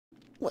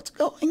What's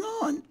going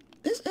on?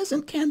 This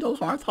isn't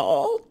Candlehearth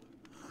Hall.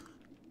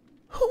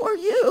 Who are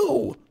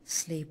you?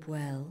 Sleep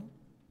well.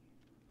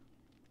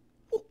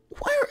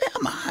 Where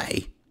am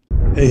I?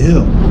 Hey,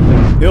 Hill.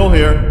 Hill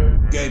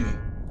here. Gaming.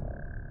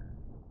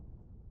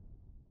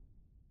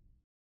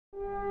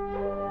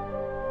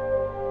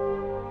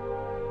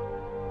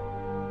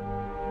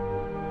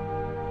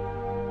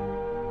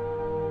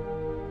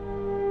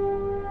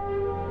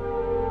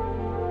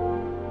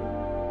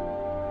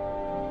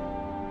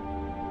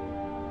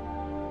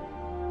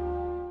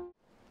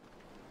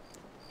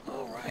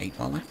 Alright,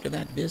 well, after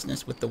that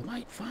business with the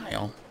white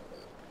file,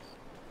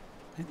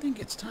 I think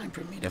it's time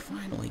for me to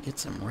finally get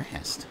some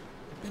rest.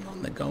 I've been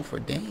on the go for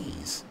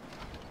days.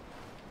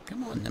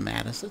 Come on,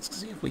 Nematis, let's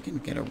see if we can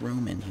get a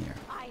room in here.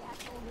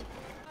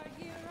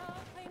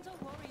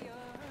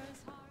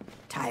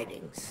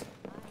 Tidings.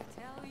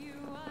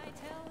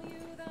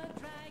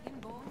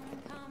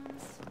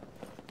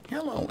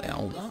 Hello,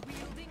 Elda.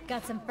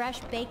 Got some fresh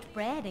baked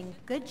bread and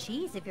good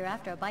cheese if you're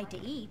after a bite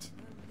to eat.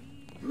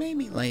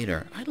 Maybe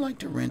later. I'd like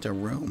to rent a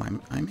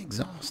room. I'm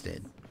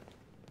exhausted.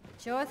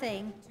 Sure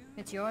thing.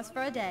 It's yours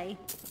for a day.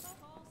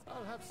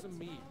 I'll have some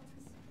meat.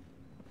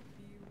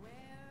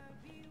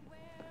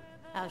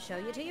 I'll show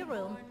you to your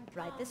room.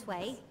 Right this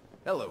way.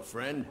 Hello,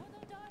 friend.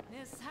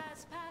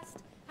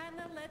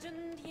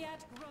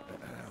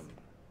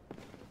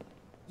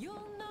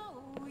 You'll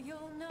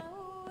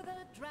know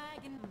the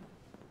dragon.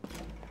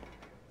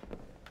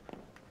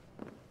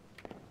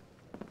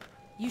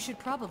 You should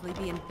probably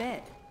be in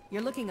bed.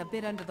 You're looking a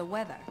bit under the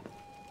weather.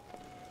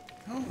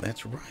 Oh,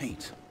 that's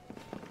right.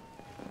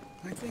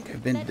 I think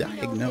I've been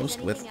diagnosed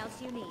with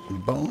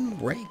bone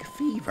break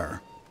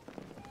fever.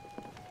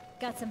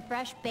 Got some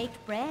fresh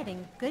baked bread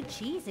and good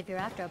cheese if you're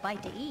after a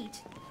bite to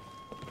eat.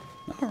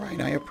 All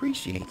right, I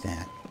appreciate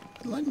that.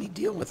 But let me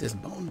deal with this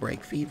bone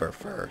break fever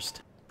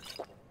first.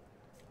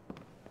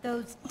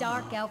 Those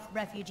dark elf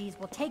refugees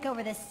will take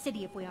over this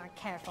city if we aren't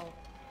careful.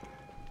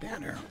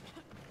 Better.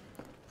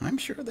 I'm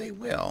sure they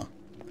will.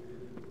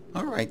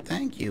 All right,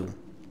 thank you.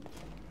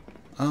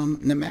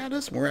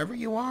 Nematis, wherever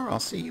you are, I'll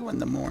see you in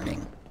the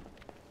morning.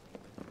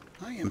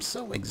 I am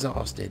so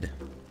exhausted.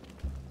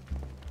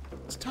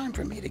 It's time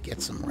for me to get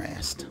some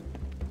rest.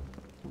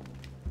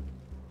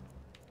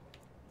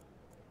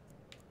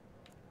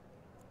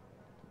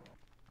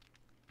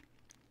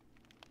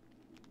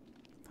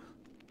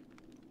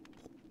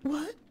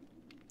 What?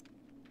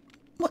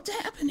 What's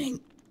happening?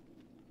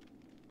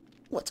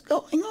 What's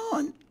going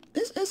on?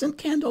 This isn't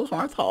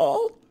Candlehearth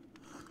Hall.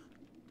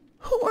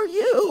 Who are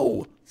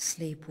you?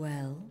 Sleep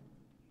well.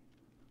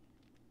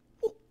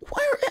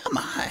 Where am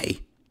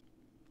I?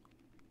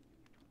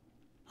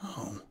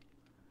 Oh,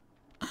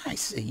 I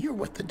see. You're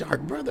with the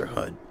Dark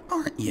Brotherhood,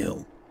 aren't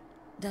you?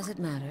 Does it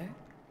matter?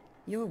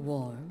 You're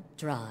warm,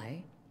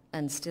 dry,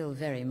 and still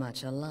very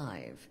much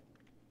alive.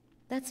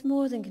 That's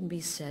more than can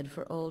be said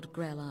for old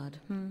Grelod,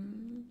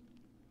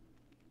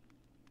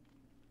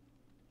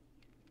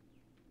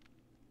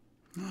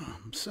 Oh,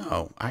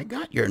 so, I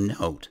got your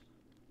note.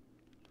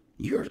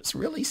 You're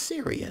really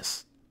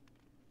serious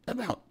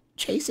about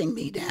chasing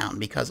me down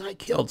because I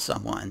killed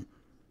someone,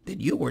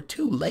 that you were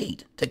too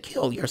late to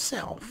kill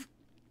yourself.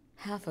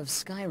 Half of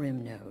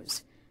Skyrim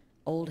knows.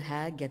 Old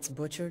hag gets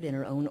butchered in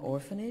her own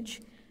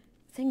orphanage.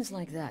 Things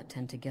like that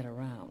tend to get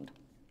around.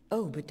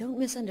 Oh, but don't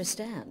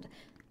misunderstand.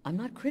 I'm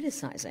not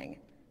criticizing.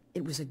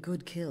 It was a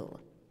good kill.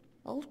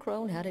 Old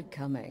Crone had it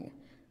coming.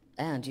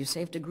 And you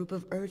saved a group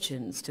of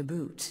urchins to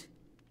boot.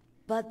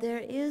 But there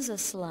is a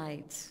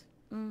slight,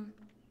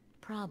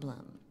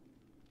 problem.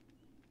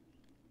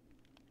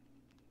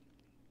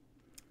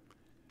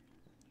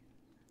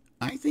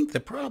 I think the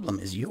problem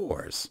is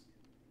yours.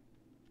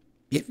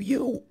 If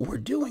you were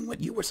doing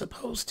what you were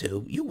supposed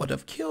to, you would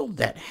have killed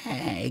that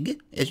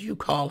hag, as you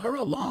call her,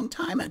 a long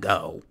time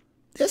ago.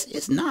 This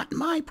is not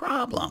my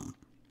problem.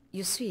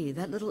 You see,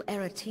 that little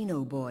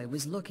Aratino boy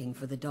was looking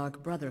for the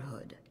Dark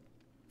Brotherhood.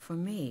 For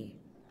me,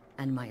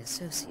 and my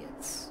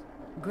associates.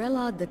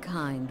 Grelod the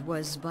Kind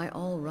was, by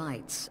all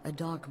rights, a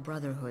Dark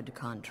Brotherhood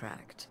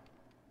contract.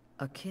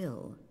 A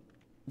kill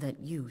that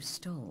you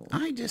stole.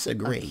 I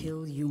disagree. A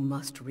kill you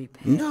must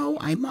repay. No,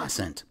 I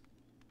mustn't.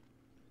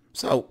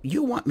 So,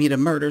 you want me to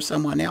murder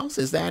someone else,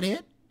 is that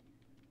it?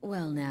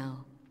 Well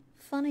now,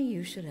 funny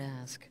you should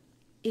ask.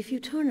 If you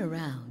turn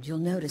around, you'll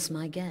notice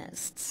my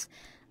guests.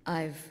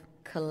 I've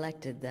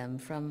collected them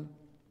from,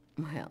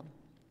 well,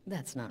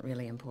 that's not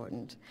really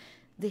important.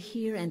 The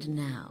here and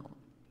now.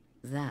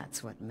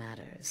 That's what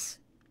matters.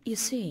 You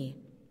see,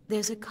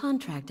 there's a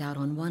contract out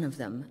on one of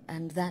them,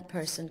 and that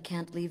person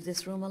can't leave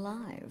this room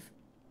alive.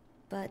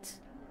 But,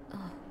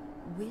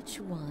 which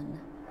one?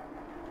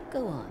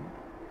 Go on.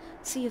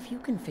 See if you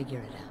can figure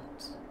it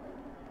out.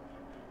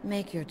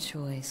 Make your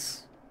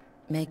choice.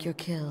 Make your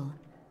kill.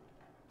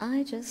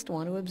 I just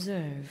want to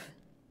observe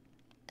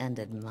and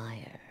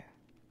admire.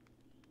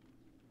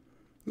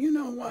 You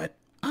know what?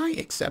 I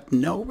accept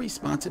no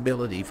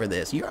responsibility for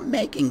this. You're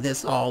making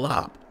this all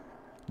up.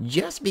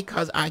 Just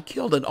because I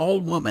killed an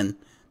old woman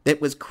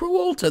that was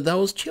cruel to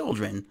those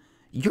children,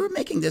 You're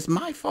making this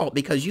my fault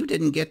because you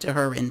didn't get to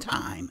her in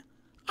time.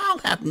 I'll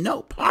have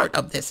no part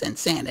of this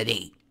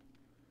insanity.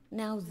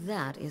 Now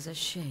that is a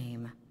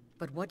shame.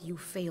 But what you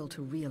fail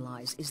to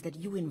realize is that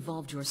you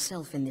involved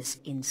yourself in this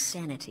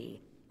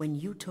insanity when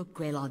you took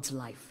Greylod's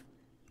life.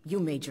 You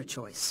made your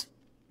choice.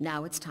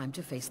 Now it's time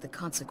to face the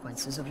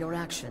consequences of your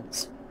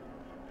actions.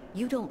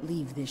 You don't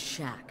leave this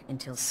shack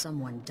until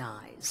someone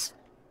dies.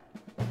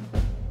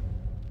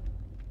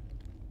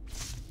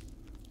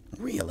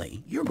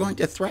 Really? You're going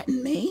to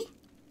threaten me?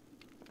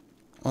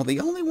 Well, the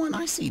only one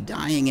I see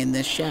dying in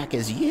this shack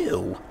is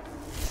you.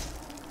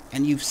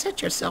 And you've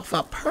set yourself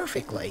up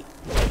perfectly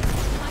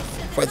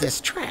for this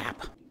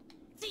trap.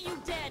 See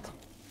you dead!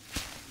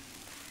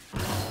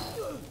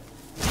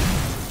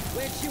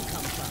 Where'd you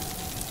come from?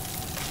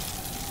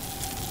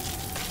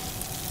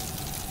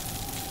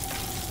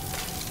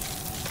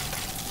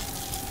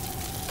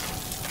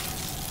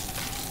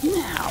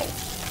 Now,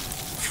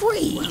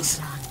 freeze!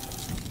 Well done.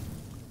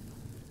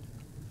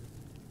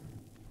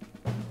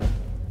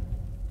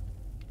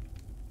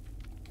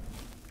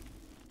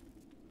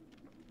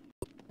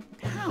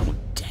 How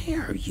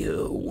dare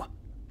you?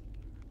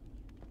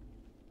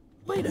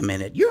 Wait a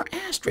minute, you're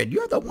Astrid.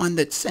 You're the one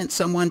that sent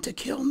someone to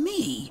kill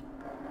me.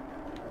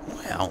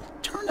 Well,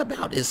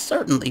 turnabout is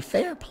certainly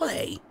fair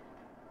play.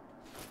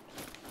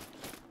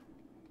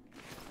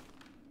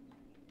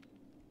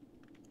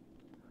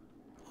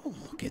 Oh,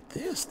 look at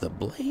this, the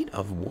Blade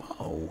of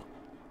Woe.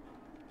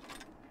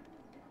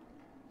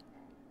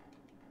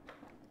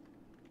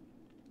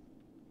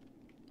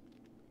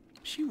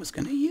 She was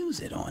going to use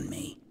it on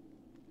me.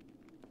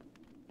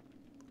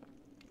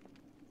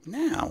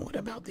 Now, what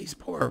about these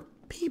poor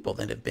people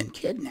that have been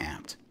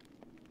kidnapped?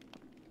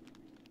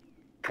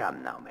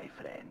 Come now, my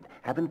friend.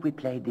 Haven't we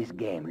played this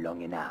game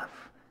long enough?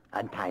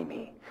 Untie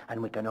me,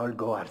 and we can all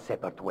go our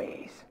separate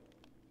ways.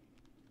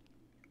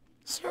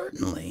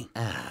 Certainly.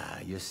 Ah,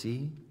 you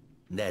see?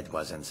 That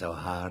wasn't so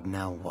hard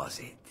now, was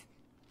it?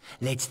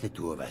 Let's the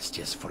two of us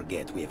just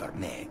forget we ever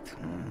met,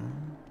 hmm?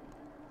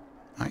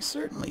 I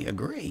certainly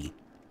agree.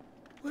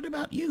 What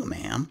about you,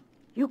 ma'am?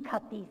 You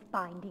cut these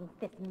bindings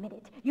this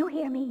minute. You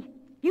hear me?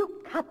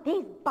 You cut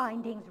these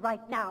bindings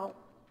right now.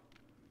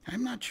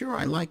 I'm not sure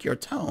I like your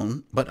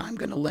tone, but I'm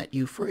gonna let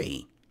you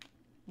free.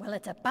 Well,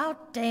 it's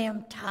about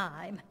damn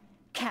time.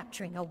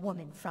 Capturing a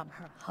woman from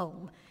her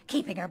home,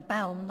 keeping her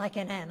bound like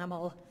an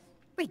animal.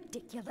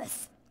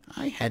 Ridiculous.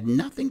 I had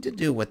nothing to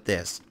do with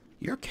this.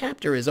 Your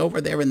captor is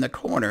over there in the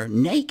corner,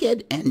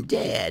 naked and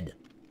dead.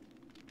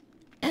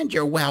 And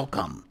you're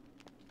welcome.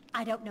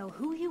 I don't know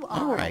who you are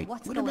All or right,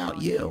 what's what going about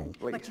on you?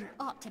 here, but you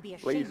ought to be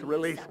ashamed Please of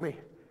release yourself. me.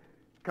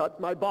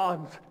 Cut my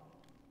bonds.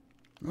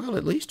 Well,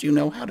 at least you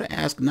know how to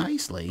ask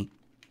nicely.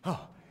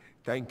 Oh,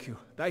 thank you,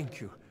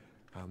 thank you.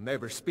 I'll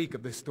never speak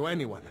of this to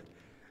anyone.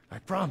 I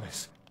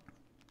promise.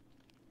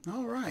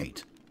 All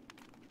right.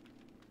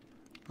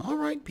 All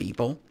right,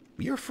 people.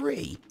 You're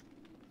free.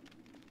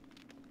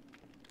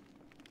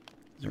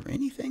 Is there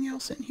anything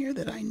else in here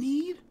that I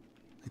need?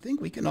 I think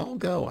we can all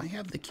go. I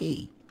have the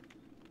key.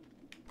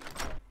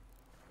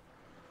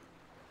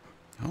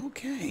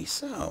 Okay,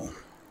 so...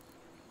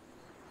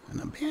 an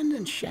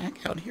abandoned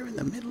shack out here in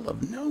the middle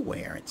of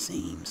nowhere, it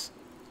seems.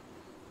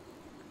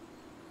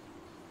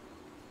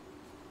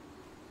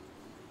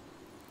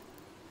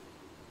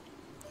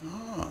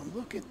 Oh,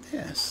 look at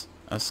this.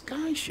 A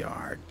sky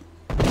shard.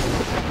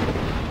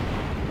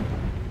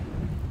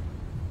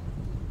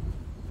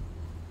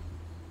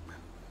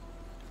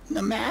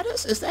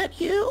 Nematis, is that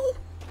you?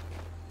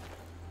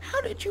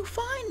 How did you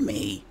find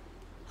me?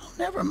 Oh,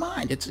 never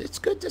mind. It's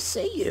good to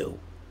see you.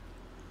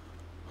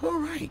 All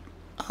right.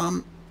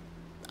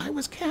 I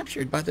was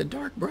captured by the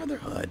Dark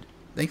Brotherhood.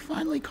 They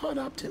finally caught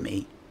up to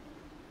me.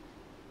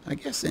 I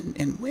guess in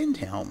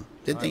Windhelm.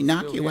 Did they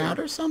knock you out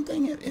or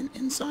something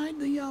inside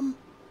the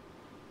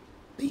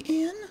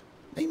inn?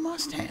 They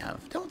must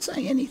have. Don't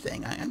say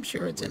anything. I'm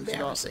sure it's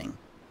embarrassing.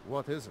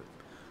 What is it?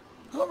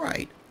 All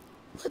right.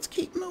 Let's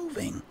keep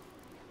moving.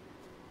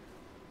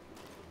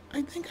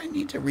 I think I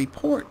need to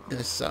report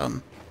this,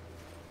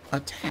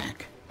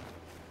 attack.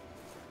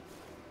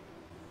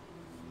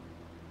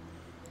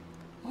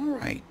 All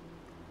right.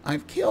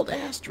 I've killed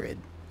Astrid,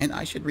 and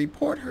I should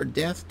report her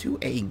death to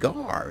a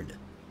guard.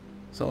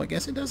 So I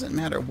guess it doesn't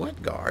matter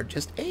what guard,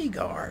 just a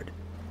guard.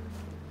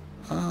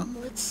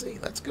 Let's see.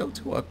 Let's go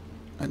to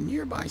a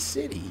nearby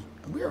city.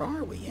 Where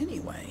are we,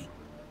 anyway?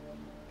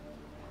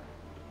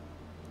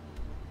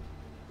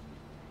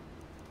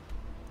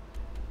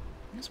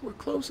 I guess we're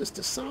closest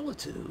to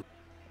Solitude.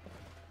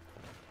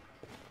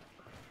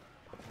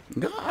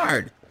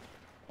 Guard!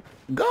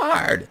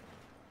 Guard!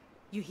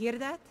 You hear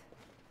that?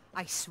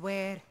 I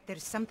swear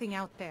there's something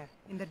out there,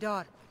 in the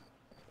dark.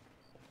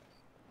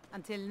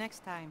 Until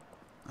next time.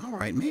 All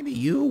right, maybe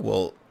you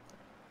will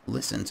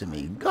listen to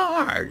me.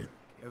 Guard!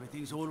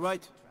 Everything's all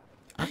right?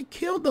 I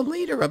killed the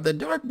leader of the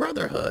Dark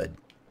Brotherhood.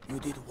 You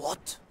did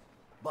what?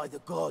 By the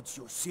gods,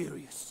 you're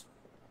serious.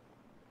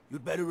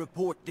 You'd better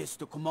report this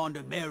to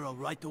Commander Mero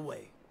right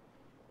away.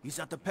 He's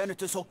at the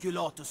Penitus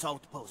Oculatus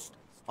outpost,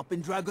 up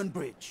in Dragon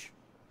Bridge.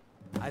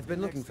 I've been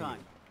looking Next for you.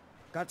 time,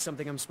 Got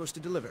something I'm supposed to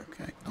deliver.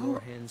 Okay.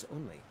 Your hands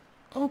only.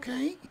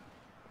 Okay.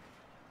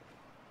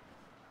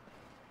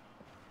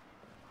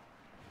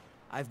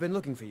 I've been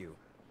looking for you.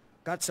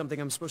 Got something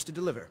I'm supposed to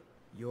deliver.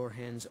 Your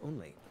hands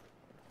only.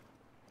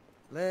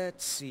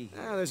 Let's see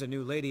here. There's a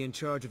new lady in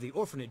charge of the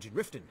orphanage in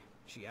Riften.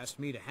 She asked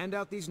me to hand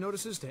out these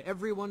notices to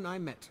everyone I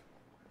met.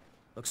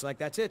 Looks like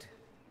that's it.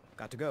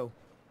 Got to go.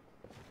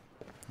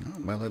 Oh,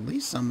 well, at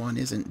least someone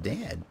isn't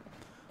dead.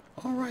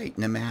 All right,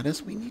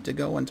 Nematis, we need to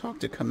go and talk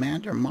to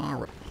Commander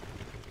Mara.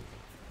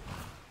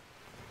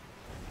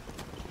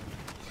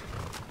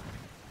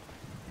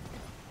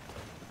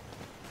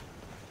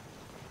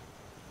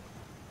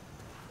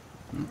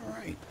 All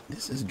right,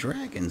 this is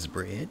Dragon's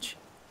Bridge,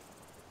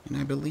 and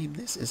I believe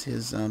this is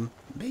his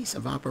base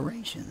of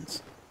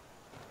operations.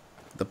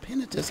 The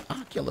Penitus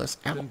Oculus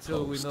Outpost.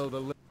 Until we know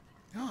the...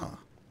 Ah.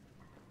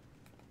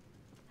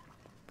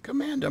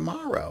 Commander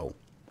Morrow.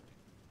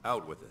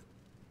 Out with it.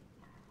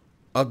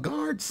 A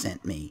guard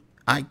sent me.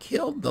 I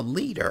killed the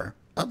leader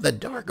of the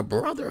Dark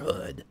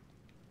Brotherhood.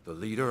 The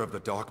leader of the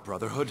Dark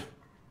Brotherhood?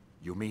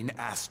 You mean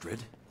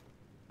Astrid?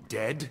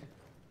 Dead?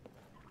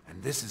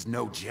 And this is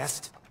no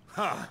jest?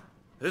 Ha!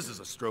 This is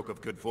a stroke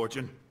of good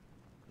fortune.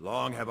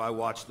 Long have I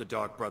watched the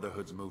Dark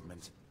Brotherhood's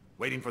movements,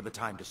 waiting for the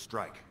time to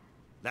strike.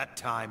 That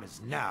time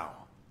is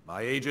now.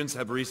 My agents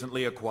have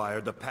recently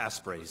acquired the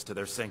passphrase to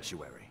their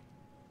sanctuary.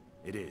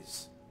 It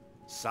is,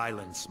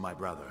 "Silence, my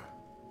brother.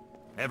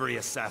 Every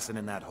assassin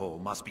in that hole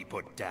must be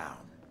put down."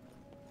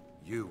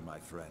 You, my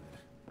friend,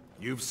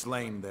 you've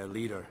slain their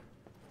leader.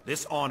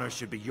 This honor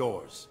should be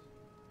yours.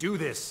 Do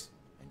this,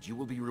 and you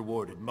will be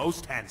rewarded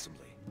most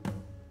handsomely.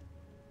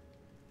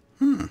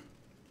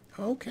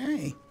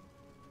 Okay.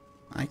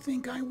 I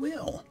think I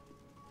will.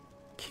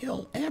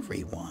 Kill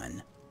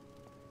everyone.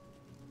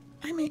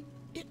 I mean,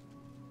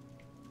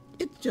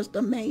 it's just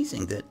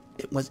amazing that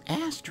it was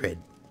Astrid,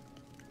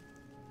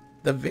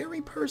 the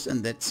very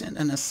person that sent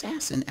an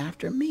assassin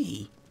after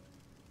me.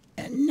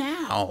 And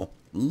now,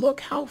 look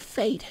how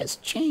fate has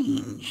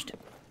changed.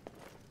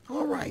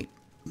 All right,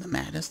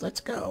 Nematis, let's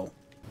go.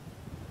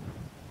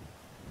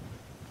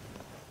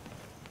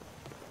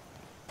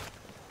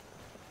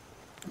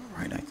 All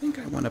right, I think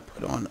I want to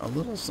put on a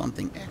little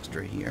something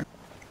extra here.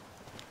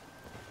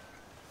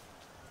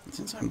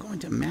 Since I'm going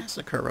to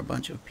massacre a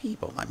bunch of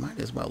people, I might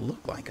as well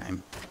look like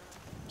I'm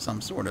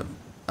some sort of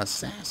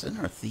assassin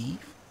or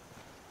thief.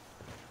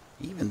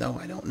 Even though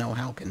I don't know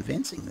how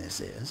convincing this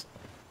is.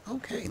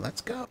 Okay,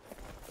 let's go.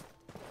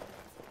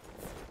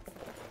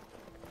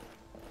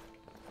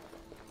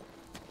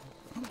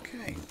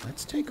 Okay,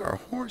 let's take our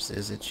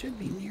horses. It should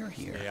be near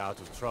here. Stay out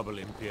of trouble,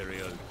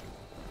 Imperial.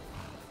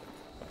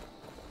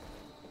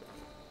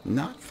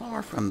 Not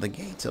far from the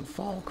gates of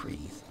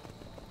Falkreath.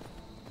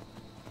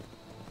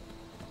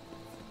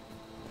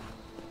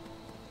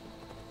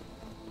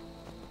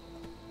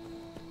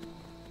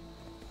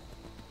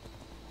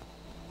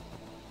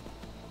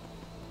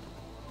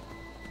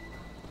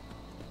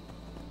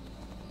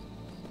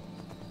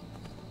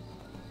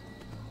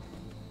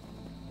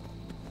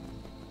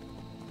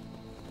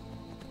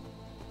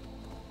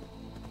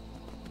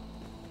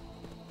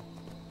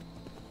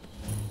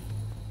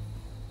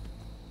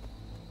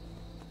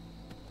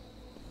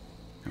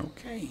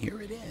 Okay,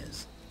 here it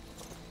is.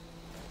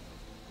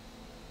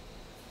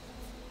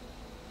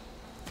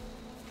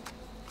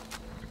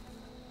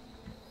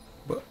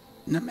 But,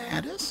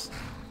 Nematis?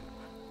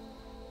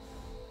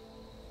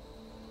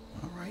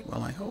 Alright,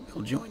 well I hope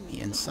he'll join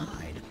me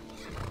inside.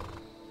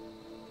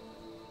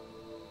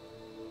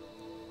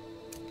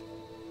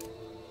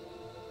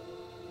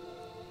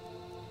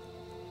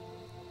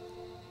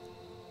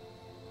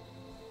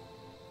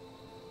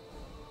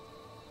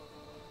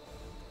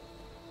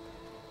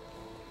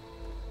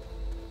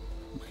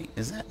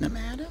 Is that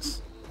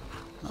Nematis?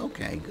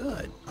 Okay,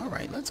 good.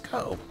 Alright, let's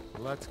go.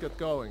 Let's get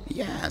going.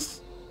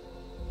 Yes.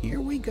 Here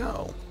we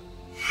go.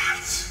 What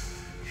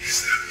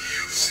is the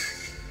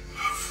music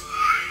of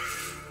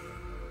life?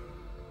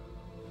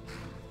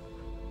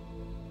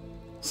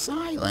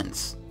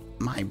 Silence,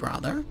 my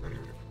brother.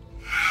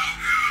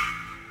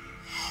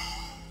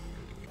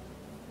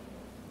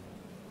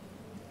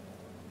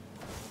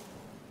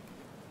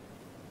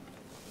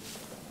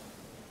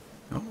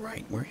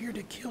 Alright, we're here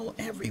to kill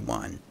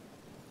everyone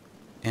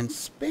and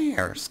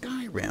spare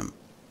Skyrim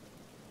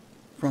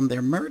from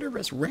their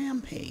murderous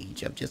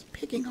rampage of just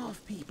picking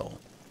off people,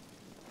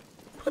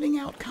 putting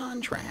out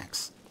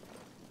contracts.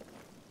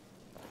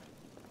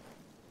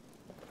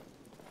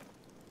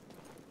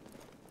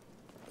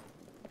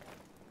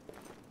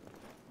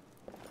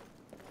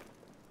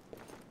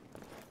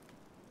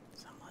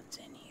 Someone's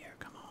in here,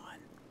 come on.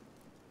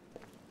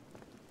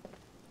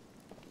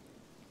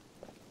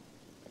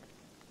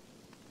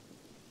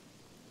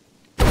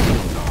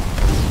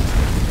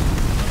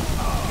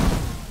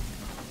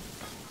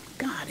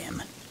 Got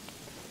him.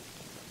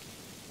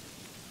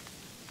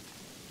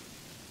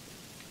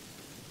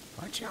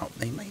 Watch out,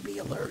 they may be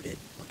alerted.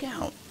 Look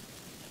out.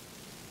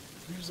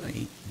 There's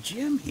a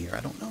gem here. I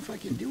don't know if I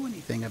can do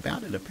anything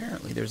about it.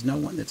 Apparently, there's no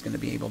one that's going to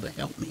be able to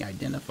help me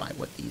identify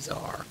what these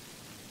are.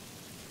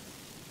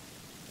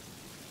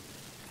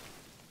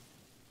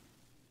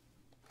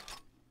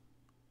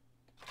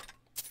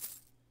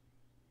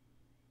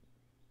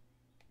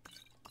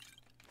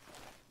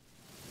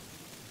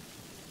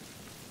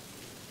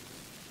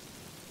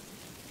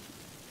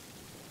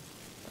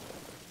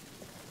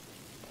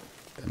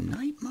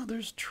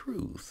 Mother's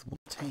Truth. We'll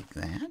take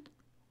that.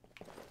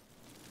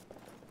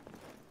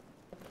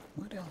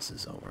 What else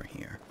is over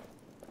here?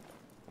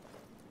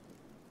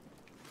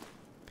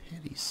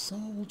 Petty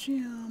Soul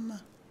Gem.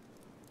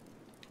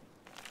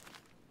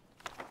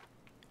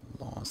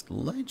 Lost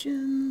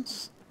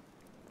Legends.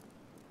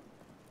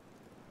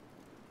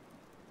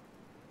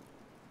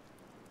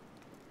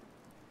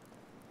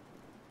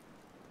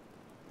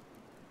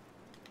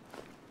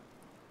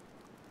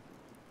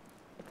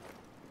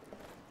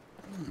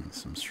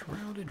 Some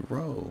shrouded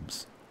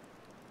robes.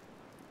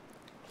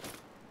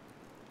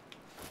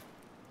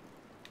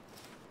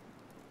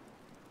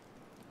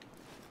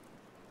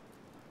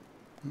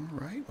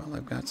 Alright, well,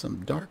 I've got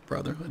some Dark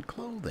Brotherhood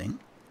clothing.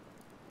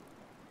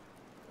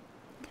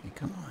 Okay,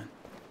 come on.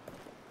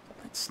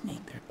 Let's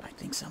sneak there. I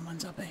think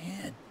someone's up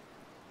ahead.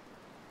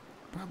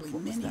 Probably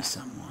many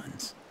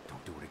someones.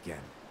 Don't do it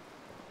again.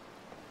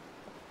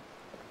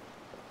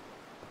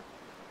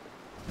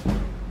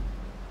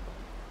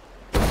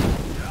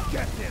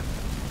 Get him!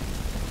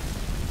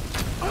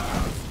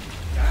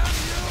 Damn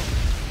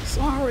you!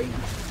 Sorry.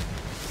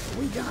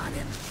 We got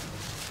him.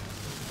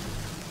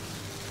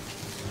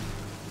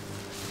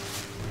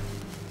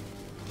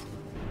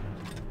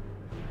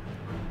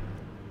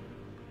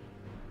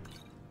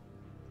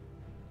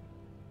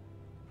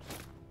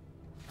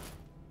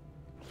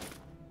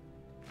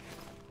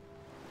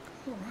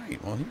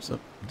 Alright, well here's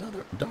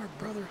another Dark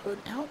Brotherhood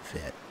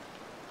outfit.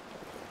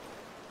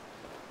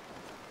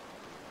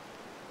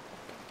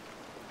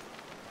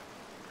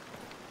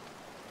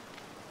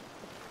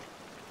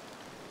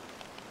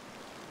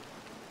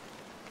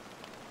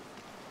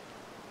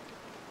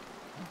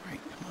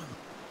 Alright, come on.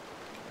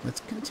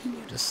 Let's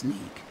continue to sneak.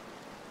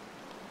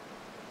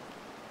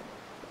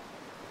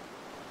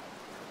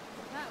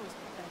 That was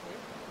pathetic.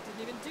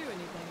 Didn't even do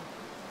anything.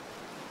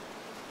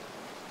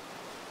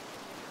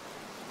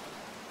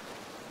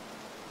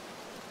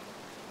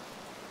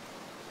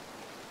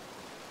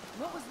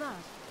 What was that?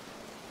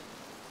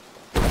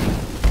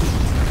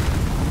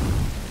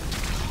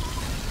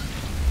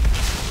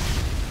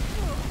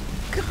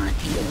 Got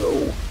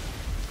you!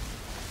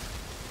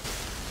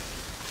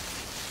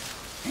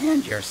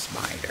 And your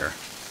spider.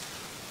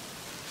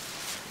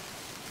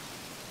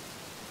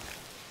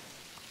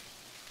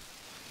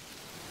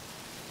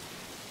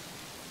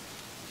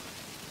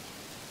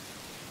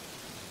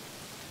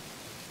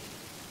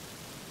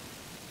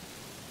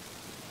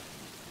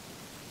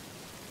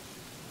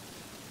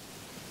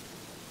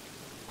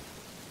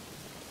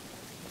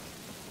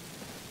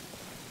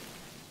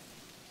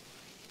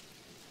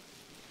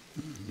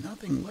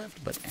 Nothing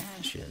left but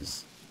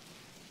ashes.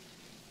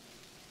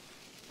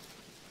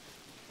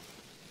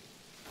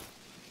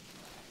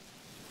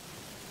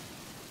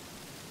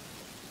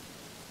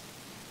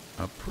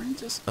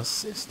 Apprentice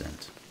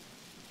assistant.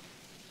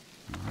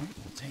 Alright,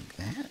 we'll take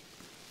that.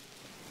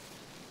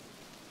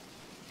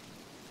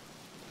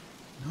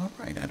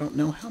 Alright, I don't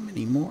know how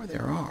many more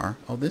there are.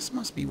 Oh, this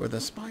must be where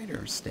the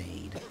spider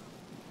stayed.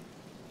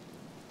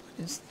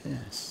 What is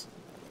this?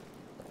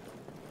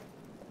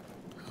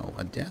 Oh,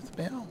 a death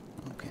bell?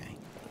 Okay.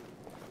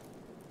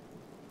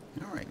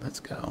 Alright, let's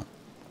go.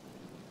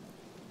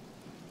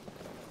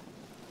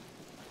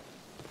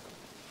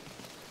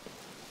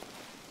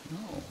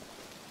 Oh.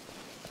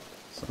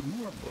 Some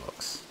more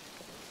books.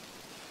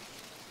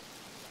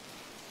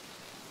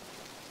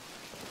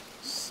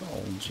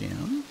 Soul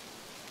Gem.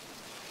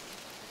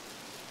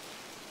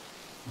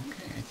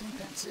 Okay, I think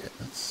that's it.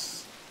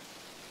 Let's...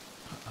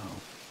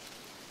 Uh-oh.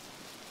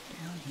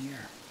 Down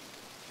here.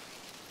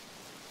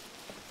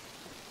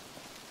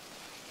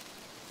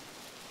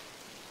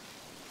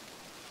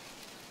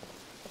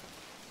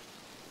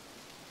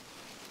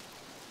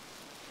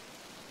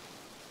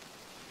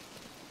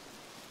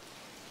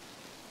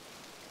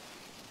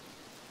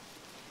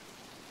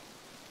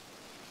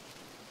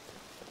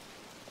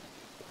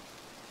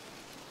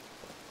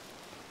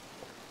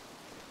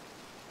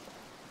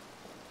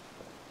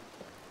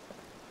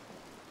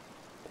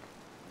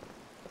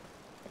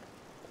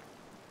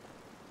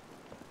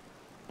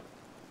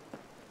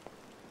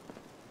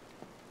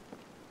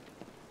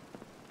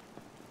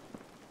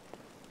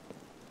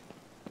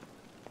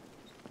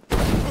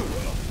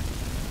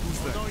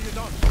 No, you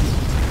don't.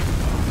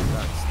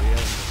 That's the end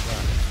of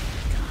that.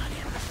 Got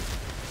him.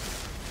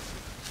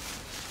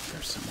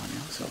 There's someone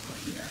else over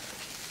here.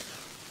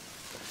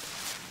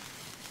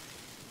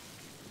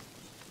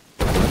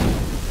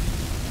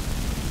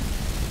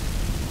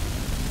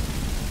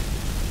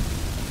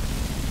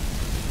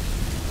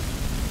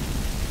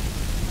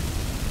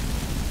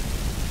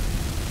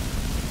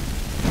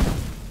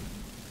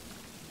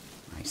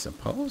 I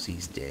suppose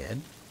he's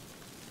dead.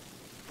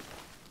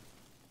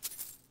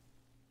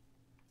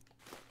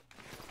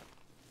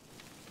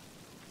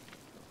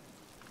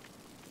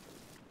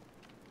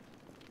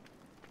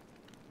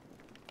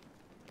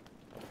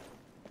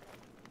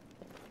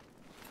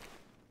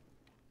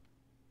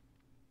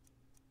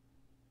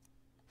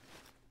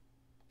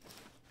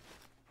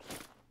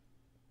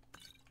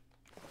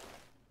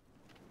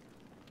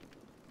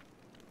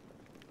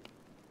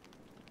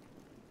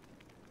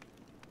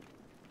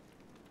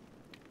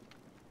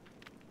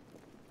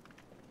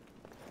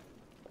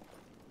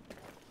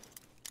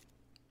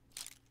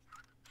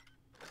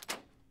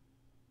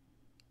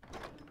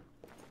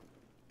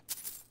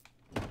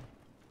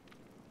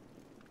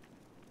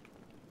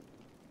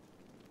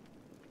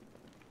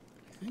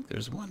 think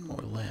there's one more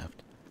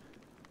left.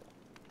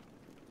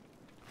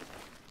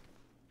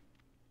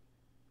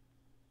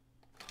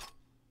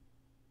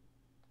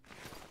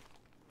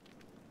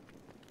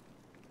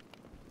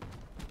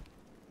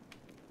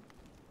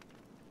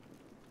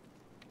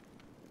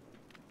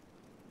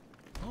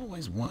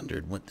 Always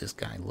wondered what this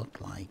guy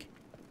looked like.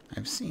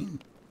 I've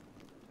seen,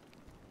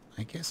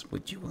 I guess,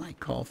 what you might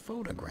call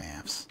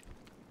photographs.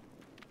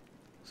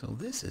 So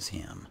this is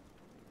him.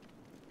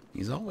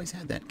 He's always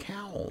had that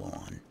cowl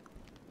on.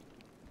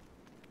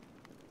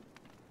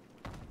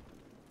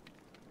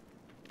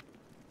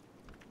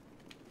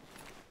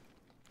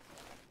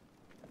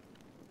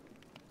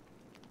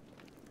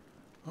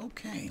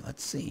 Okay,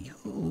 let's see.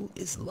 Who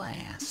is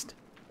last?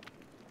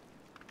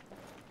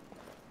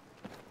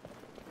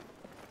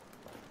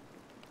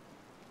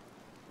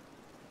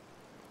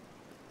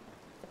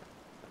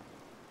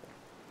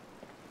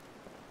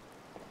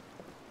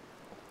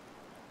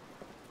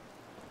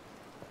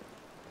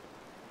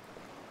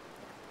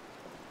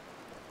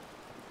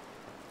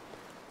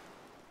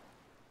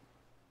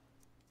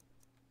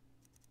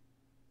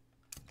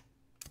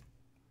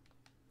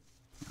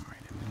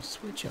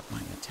 Switch up my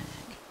attack.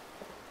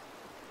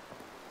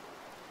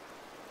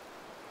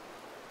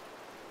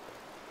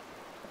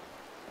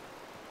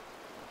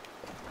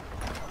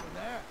 Over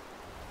there.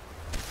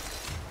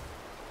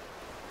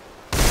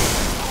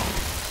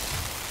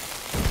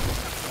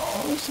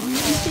 Oh, so you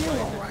feel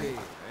all right.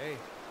 Hey.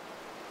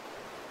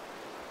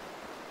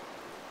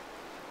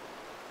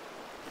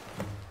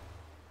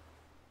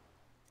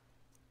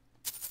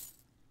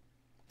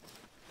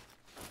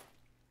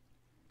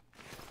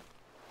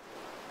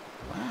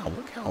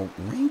 Look how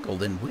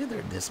wrinkled and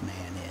withered this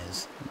man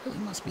is. He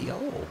really must be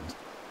old.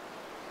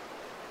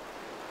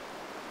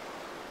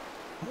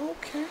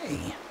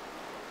 Okay.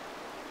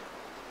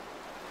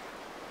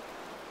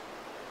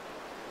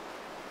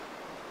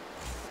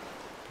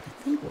 I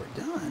think we're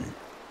done.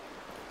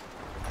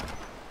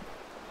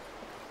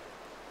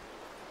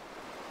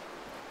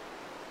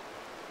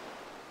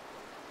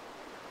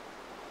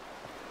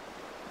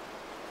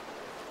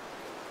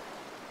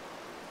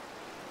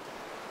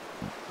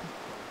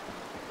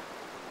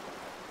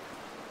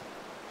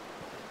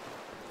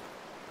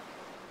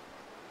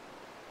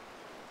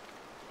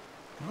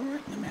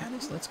 Alright,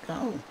 Nomadis, let's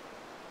go.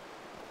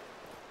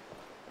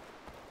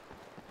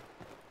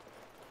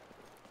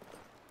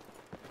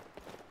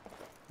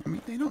 I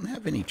mean, they don't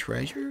have any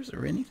treasures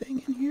or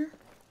anything in here?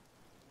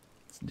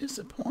 It's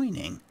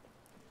disappointing.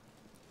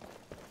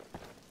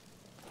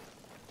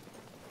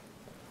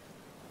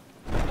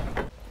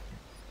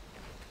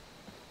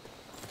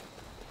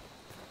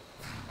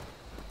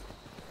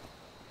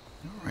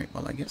 Alright,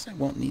 well, I guess I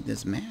won't need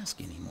this mask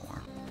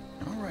anymore.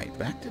 Alright,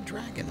 back to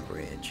Dragon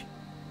Bridge.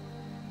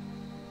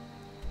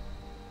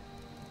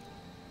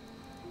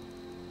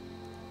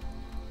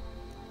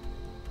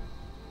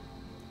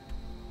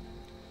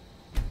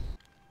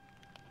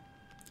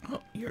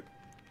 Oh, you're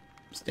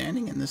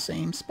standing in the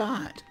same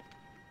spot.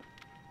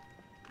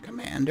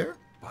 Commander?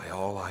 By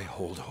all I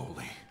hold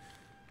holy,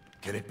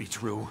 can it be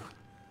true?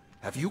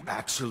 Have you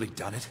actually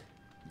done it?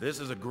 This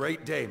is a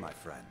great day, my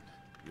friend.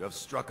 You have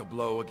struck a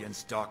blow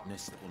against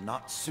darkness that will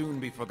not soon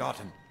be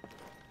forgotten.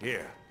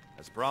 Here,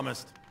 as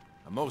promised,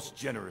 a most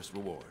generous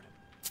reward.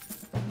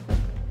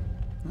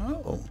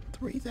 Oh,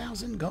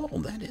 3,000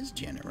 gold. That is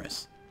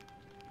generous.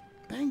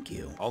 Thank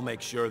you. I'll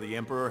make sure the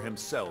Emperor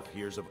himself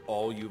hears of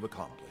all you've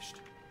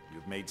accomplished.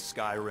 You've made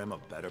Skyrim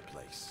a better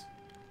place.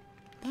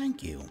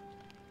 Thank you.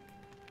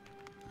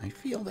 I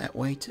feel that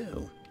way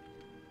too.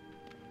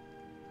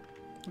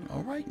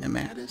 All right,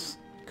 Nomadis.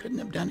 Couldn't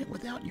have done it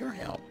without your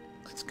help.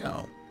 Let's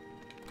go.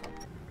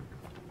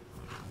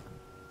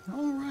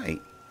 All right.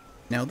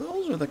 Now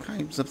those are the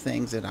kinds of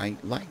things that I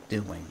like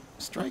doing.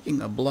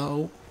 Striking a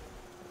blow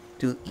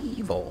to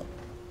evil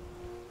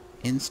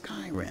in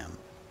Skyrim.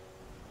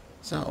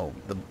 So,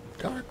 the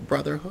Dark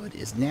Brotherhood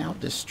is now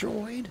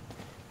destroyed,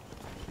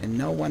 and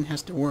no one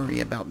has to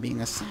worry about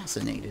being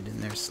assassinated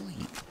in their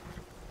sleep.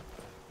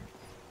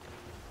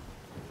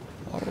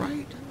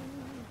 Alright.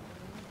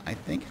 I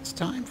think it's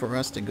time for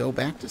us to go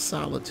back to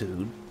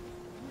Solitude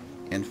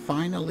and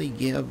finally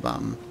give,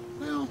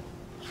 well,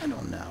 I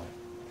don't know.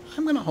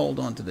 I'm going to hold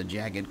on to the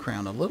Jagged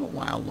Crown a little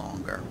while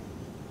longer.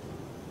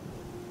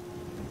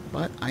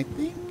 But I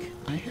think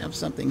I have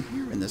something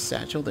here in the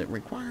satchel that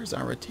requires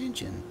our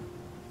attention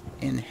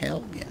in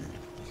Helgen.